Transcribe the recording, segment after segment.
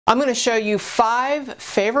I'm going to show you 5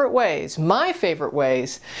 favorite ways, my favorite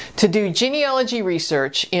ways, to do genealogy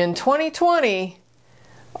research in 2020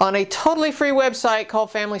 on a totally free website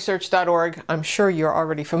called FamilySearch.org. I'm sure you're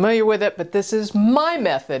already familiar with it, but this is my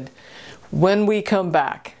method when we come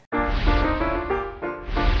back.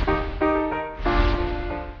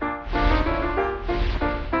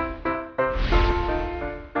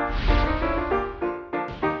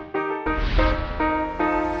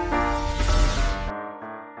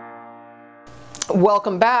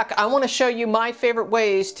 Welcome back. I want to show you my favorite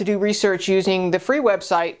ways to do research using the free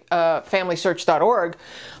website, FamilySearch.org,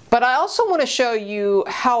 but I also want to show you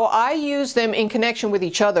how I use them in connection with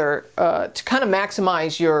each other to kind of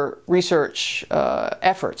maximize your research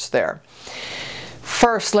efforts there.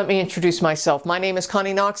 First, let me introduce myself. My name is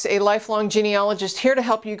Connie Knox, a lifelong genealogist here to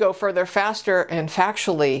help you go further, faster, and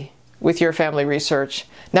factually with your family research.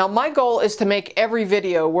 Now, my goal is to make every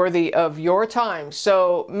video worthy of your time,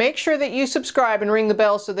 so make sure that you subscribe and ring the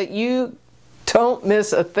bell so that you don't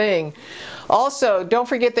miss a thing. Also, don't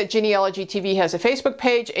forget that Genealogy TV has a Facebook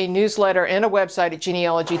page, a newsletter, and a website at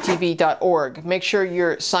genealogytv.org. Make sure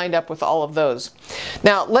you're signed up with all of those.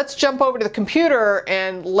 Now, let's jump over to the computer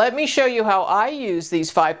and let me show you how I use these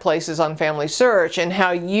 5 places on Family Search and how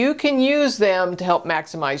you can use them to help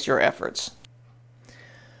maximize your efforts.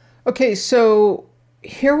 Okay, so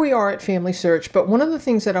here we are at Family Search, but one of the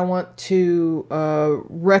things that I want to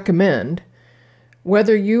recommend,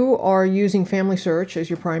 whether you are using Family Search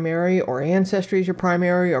as your primary or Ancestry as your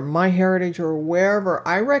primary or MyHeritage or wherever,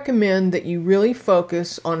 I recommend that you really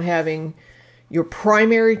focus on having your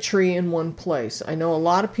primary tree in one place. I know a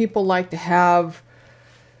lot of people like to have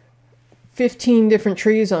 15 different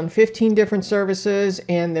trees on 15 different services,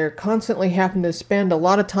 and they're constantly having to spend a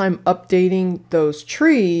lot of time updating those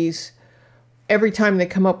trees every time they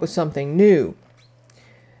come up with something new.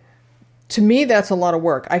 To me, that's a lot of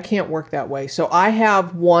work. I can't work that way. So I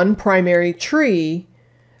have one primary tree.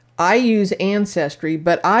 I use Ancestry,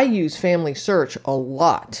 but I use Family Search a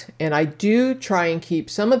lot. And I do try and keep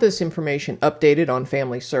some of this information updated on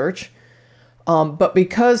Family Search. But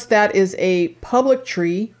because that is a public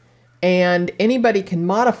tree, and anybody can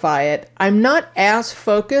modify it, I'm not as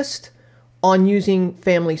focused on using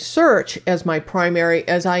Family Search as my primary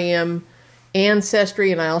as I am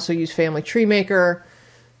Ancestry, and I also use Family Tree Maker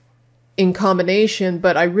in combination,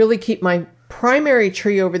 but I really keep my primary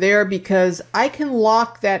tree over there because I can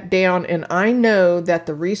lock that down and I know that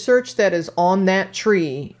the research that is on that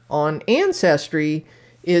tree on Ancestry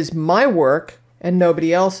is my work and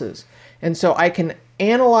nobody else's. And so I can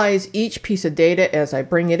analyze each piece of data as I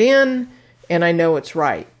bring it in, and I know it's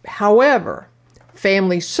right. However,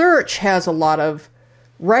 Family Search has a lot of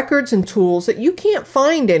records and tools that you can't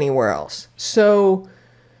find anywhere else. So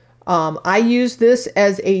I use this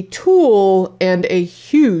as a tool and a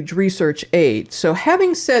huge research aid. So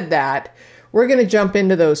having said that, we're going to jump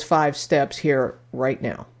into those 5 steps here right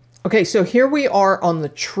now. Okay, so here we are on the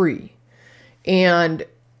tree, and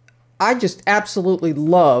I just absolutely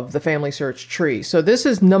love the Family Search tree. So this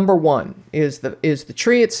is number 1, is the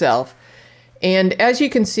tree itself. And as you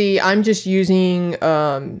can see, I'm just using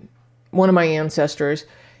one of my ancestors.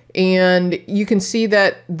 And you can see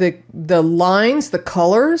that the lines, the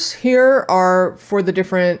colors here are for the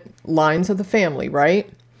different lines of the family, right?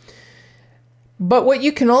 But what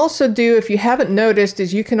you can also do, if you haven't noticed,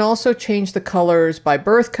 is you can also change the colors by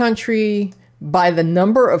birth country, by the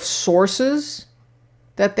number of sources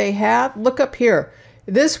that they have. Look up here.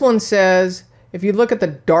 This one says, if you look at the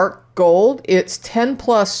dark gold, it's 10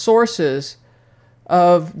 plus sources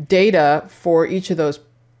of data for each of those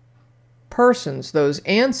persons, those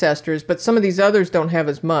ancestors, but some of these others don't have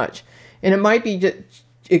as much. And it might be,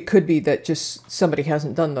 it could be that just somebody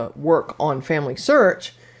hasn't done the work on Family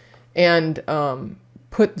Search and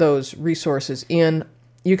put those resources in.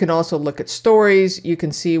 You can also look at stories. You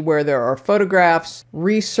can see where there are photographs.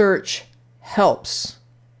 Research helps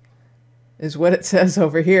is what it says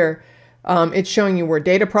over here. It's showing you where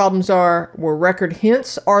data problems are, where record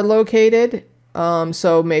hints are located.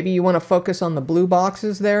 So maybe you want to focus on the blue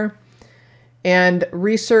boxes there. And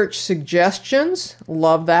research suggestions,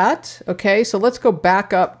 love that. Okay, so let's go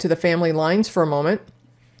back up to the family lines for a moment.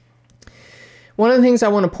 One of the things I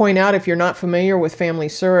want to point out, if you're not familiar with Family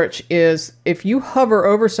Search, is if you hover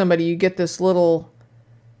over somebody, you get this little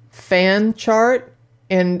fan chart.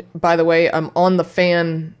 And by the way, I'm on the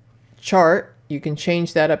fan chart. You can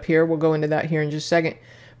change that up here. We'll go into that here in just a second.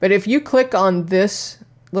 But if you click on this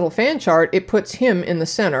little fan chart, it puts him in the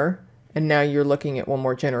center. And now you're looking at one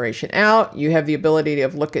more generation out. You have the ability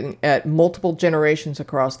of looking at multiple generations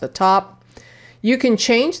across the top. You can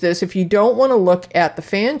change this. If you don't want to look at the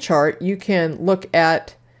fan chart, you can look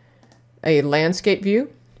at a landscape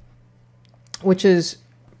view, which is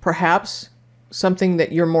perhaps something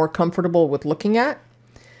that you're more comfortable with looking at.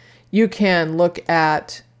 You can look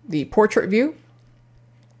at the portrait view,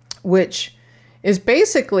 which is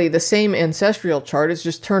basically the same ancestral chart. It's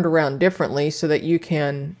just turned around differently so that you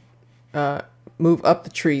can move up the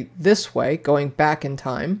tree this way, going back in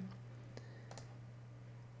time.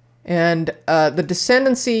 And the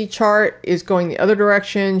descendancy chart is going the other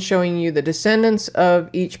direction, showing you the descendants of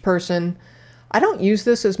each person. I don't use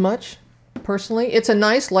this as much, personally. It's a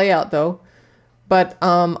nice layout, though. But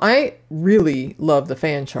I really love the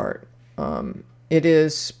fan chart. It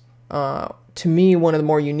is, to me, one of the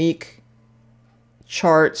more unique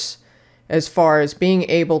charts as far as being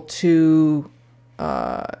able to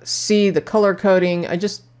see the color coding.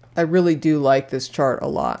 I really do like this chart a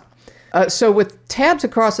lot. So with tabs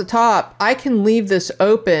across the top, I can leave this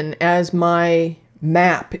open as my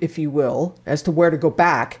map, if you will, as to where to go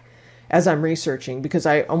back as I'm researching, because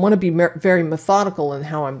I want to be very methodical in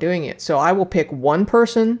how I'm doing it. So I will pick one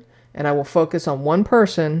person and I will focus on one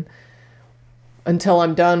person until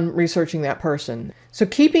I'm done researching that person. So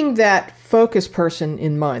keeping that focus person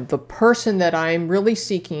in mind, the person that I'm really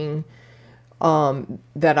seeking,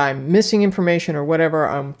 that I'm missing information or whatever,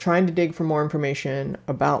 I'm trying to dig for more information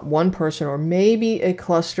about one person, or maybe a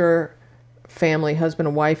cluster family, husband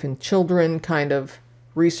and wife and children kind of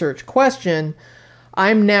research question,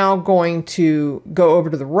 I'm now going to go over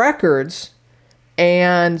to the records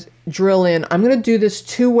and drill in. I'm going to do this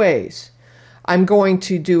two ways. I'm going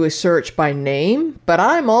to do a search by name, but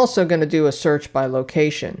I'm also going to do a search by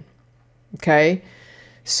location. Okay?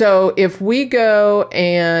 So if we go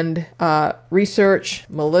and research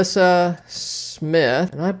Melissa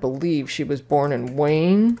Smith, and I believe she was born in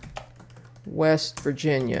Wayne, West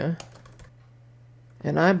Virginia.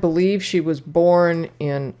 And I believe she was born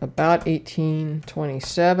in about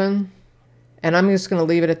 1827. And I'm just going to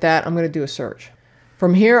leave it at that. I'm going to do a search.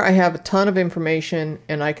 From here, I have a ton of information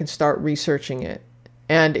and I can start researching it.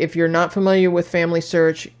 And if you're not familiar with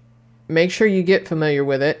FamilySearch, make sure you get familiar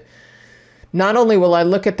with it. Not only will I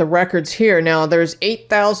look at the records here, now there's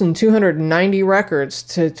 8,290 records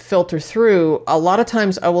to filter through. A lot of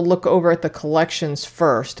times I will look over at the collections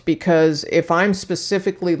first, because if I'm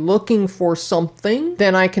specifically looking for something,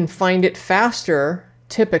 then I can find it faster,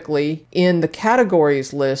 typically, in the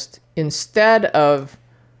categories list instead of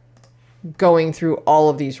going through all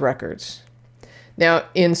of these records. Now,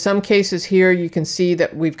 in some cases here, you can see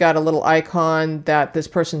that we've got a little icon that this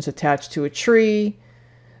person's attached to a tree.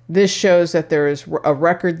 This shows that there is a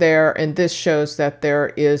record there, and this shows that there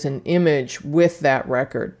is an image with that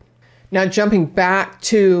record. Now, jumping back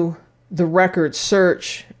to the record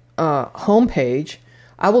search homepage,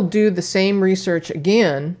 I will do the same research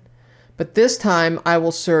again, but this time I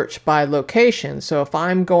will search by location. So if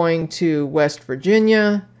I'm going to West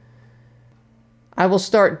Virginia, I will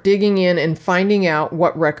start digging in and finding out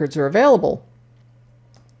what records are available.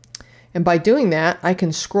 And by doing that, I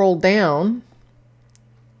can scroll down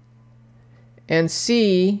and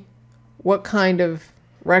see what kind of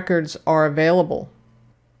records are available.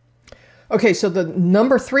 Okay, so the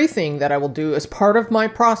number 3 thing that I will do as part of my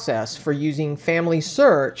process for using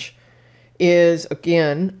FamilySearch is,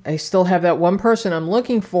 again, I still have that one person I'm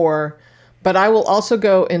looking for, but I will also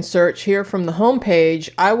go and search here from the home page.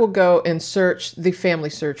 I will go and search the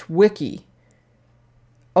FamilySearch Wiki.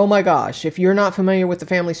 Oh my gosh, if you're not familiar with the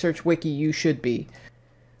FamilySearch Wiki, you should be.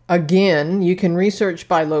 Again, you can research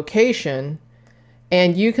by location,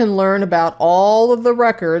 and you can learn about all of the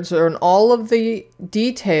records and all of the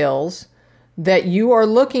details that you are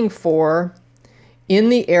looking for in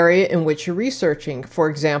the area in which you're researching. For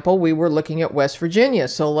example, we were looking at West Virginia.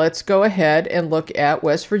 So let's go ahead and look at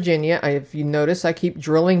West Virginia. If you notice, I keep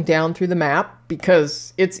drilling down through the map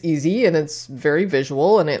because it's easy and it's very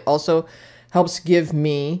visual, and it also helps give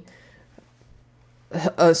me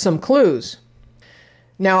some clues.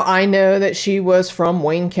 Now, I know that she was from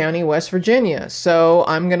Wayne County, West Virginia, so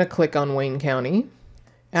I'm going to click on Wayne County,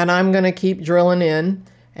 and I'm going to keep drilling in,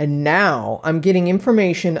 and now I'm getting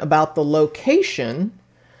information about the location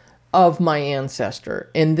of my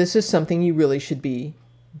ancestor, and this is something you really should be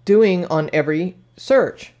doing on every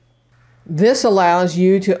search. This allows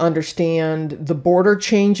you to understand the border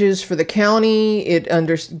changes for the county. It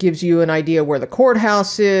gives you an idea where the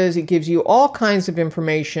courthouse is. It gives you all kinds of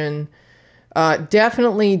information.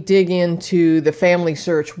 Definitely dig into the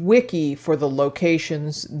FamilySearch Wiki for the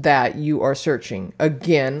locations that you are searching.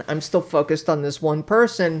 Again, I'm still focused on this one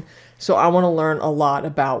person, so I want to learn a lot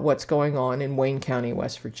about what's going on in Wayne County,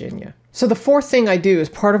 West Virginia. So the 4th thing I do as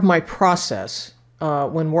part of my process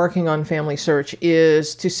when working on FamilySearch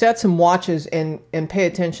is to set some watches and pay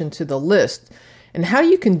attention to the list. And how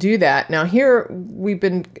you can do that, now here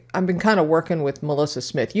I've been kind of working with Melissa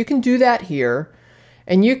Smith. You can do that here,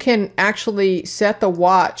 and you can actually set the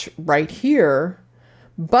watch right here.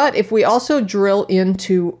 But if we also drill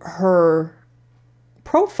into her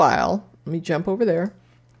profile, let me jump over there,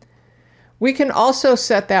 we can also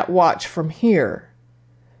set that watch from here.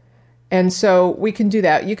 And so we can do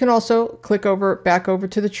that. You can also click back over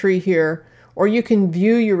to the tree here, or you can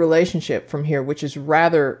view your relationship from here, which is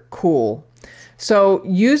rather cool. So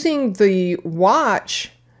using the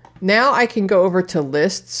watch, now I can go over to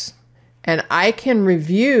lists and I can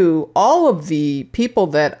review all of the people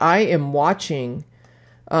that I am watching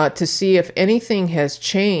to see if anything has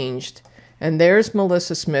changed. And there's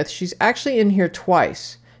Melissa Smith. She's actually in here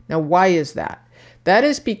twice. Now, why is that? That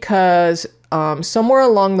is because somewhere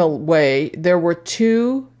along the way, there were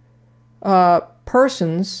two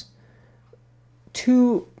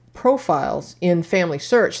profiles in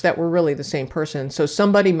FamilySearch that were really the same person. So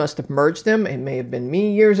somebody must have merged them. It may have been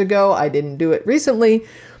me years ago. I didn't do it recently,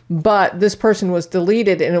 but this person was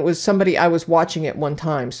deleted and it was somebody I was watching at one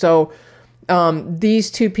time. So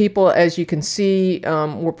these two people, as you can see,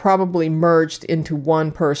 were probably merged into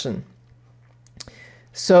one person.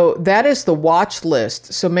 So that is the watch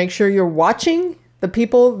list. So make sure you're watching the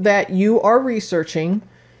people that you are researching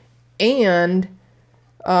and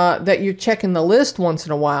that you're checking the list once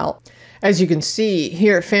in a while. As you can see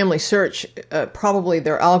here at FamilySearch, probably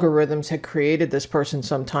their algorithms had created this person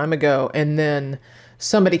some time ago, and then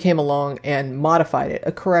somebody came along and modified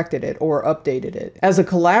it, corrected it, or updated it. As a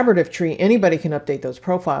collaborative tree, anybody can update those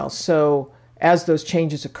profiles. So as those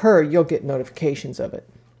changes occur, you'll get notifications of it.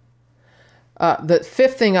 The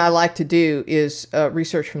fifth thing I like to do is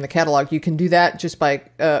research from the catalog. You can do that just by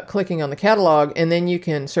clicking on the catalog, and then you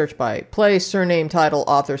can search by place, surname, title,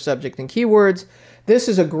 author, subject, and keywords. This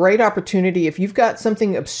is a great opportunity if you've got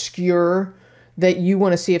something obscure that you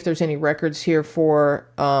want to see if there's any records here for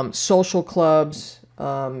social clubs.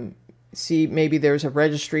 See, maybe there's a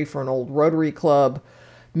registry for an old Rotary Club.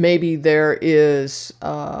 Maybe there is...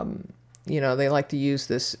 you know, they like to use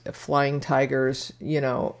this flying tigers, you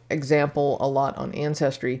know, example a lot on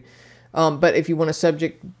Ancestry. But if you want to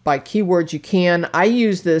subject by keywords, you can. I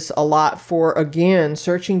use this a lot for, again,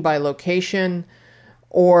 searching by location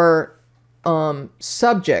or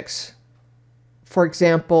subjects. For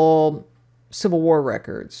example, Civil War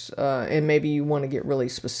records. And maybe you want to get really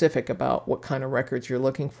specific about what kind of records you're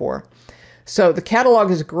looking for. So the catalog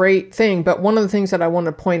is a great thing, but one of the things that I want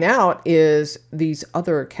to point out is these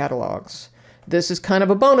other catalogs. This is kind of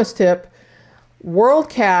a bonus tip.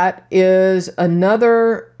 WorldCat is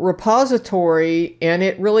another repository, and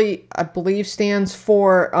it really, I believe, stands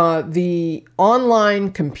for the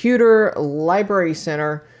Online Computer Library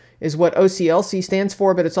Center is what OCLC stands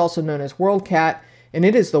for, but it's also known as WorldCat, and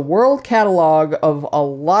it is the world catalog of a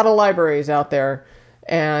lot of libraries out there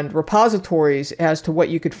and repositories as to what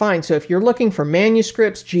you could find. So if you're looking for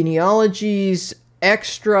manuscripts, genealogies,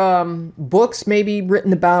 extra books maybe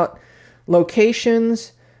written about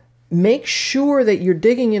locations, make sure that you're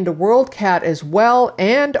digging into WorldCat as well,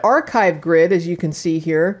 and Archive Grid, as you can see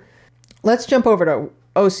here. Let's jump over to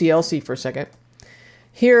OCLC for a second.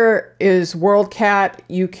 Here is WorldCat.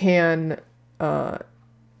 You can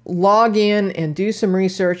log in and do some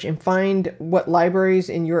research and find what libraries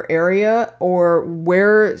in your area or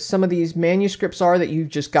where some of these manuscripts are that you've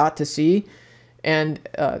just got to see. And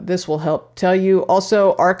this will help tell you.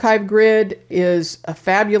 Also, Archive Grid is a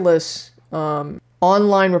fabulous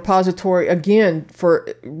online repository, again,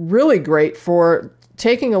 for really great for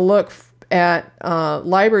taking a look at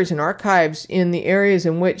libraries and archives in the areas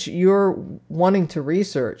in which you're wanting to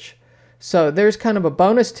research. So there's kind of a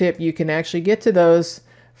bonus tip. You can actually get to those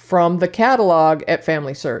from the catalog at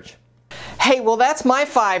FamilySearch. Hey, well, that's my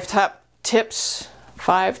five top tips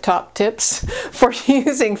for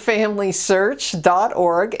using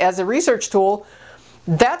FamilySearch.org as a research tool.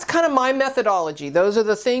 That's kind of my methodology. Those are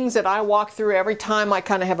the things that I walk through every time I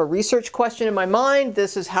kind of have a research question in my mind.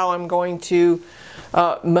 This is how I'm going to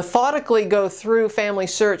methodically go through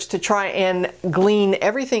FamilySearch to try and glean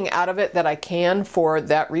everything out of it that I can for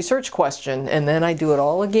that research question. And then I do it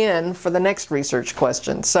all again for the next research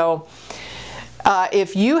question. So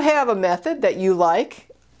if you have a method that you like,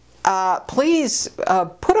 please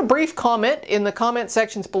put a brief comment in the comment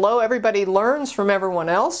sections below. Everybody learns from everyone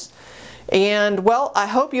else. And well, I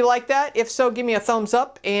hope you like that. If so, give me a thumbs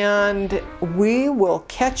up, and we will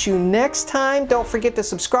catch you next time. Don't forget to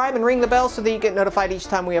subscribe and ring the bell so that you get notified each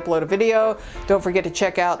time we upload a video. Don't forget to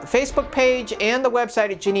check out the Facebook page and the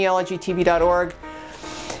website at genealogytv.org.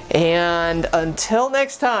 And until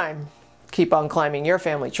next time, keep on climbing your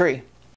family tree.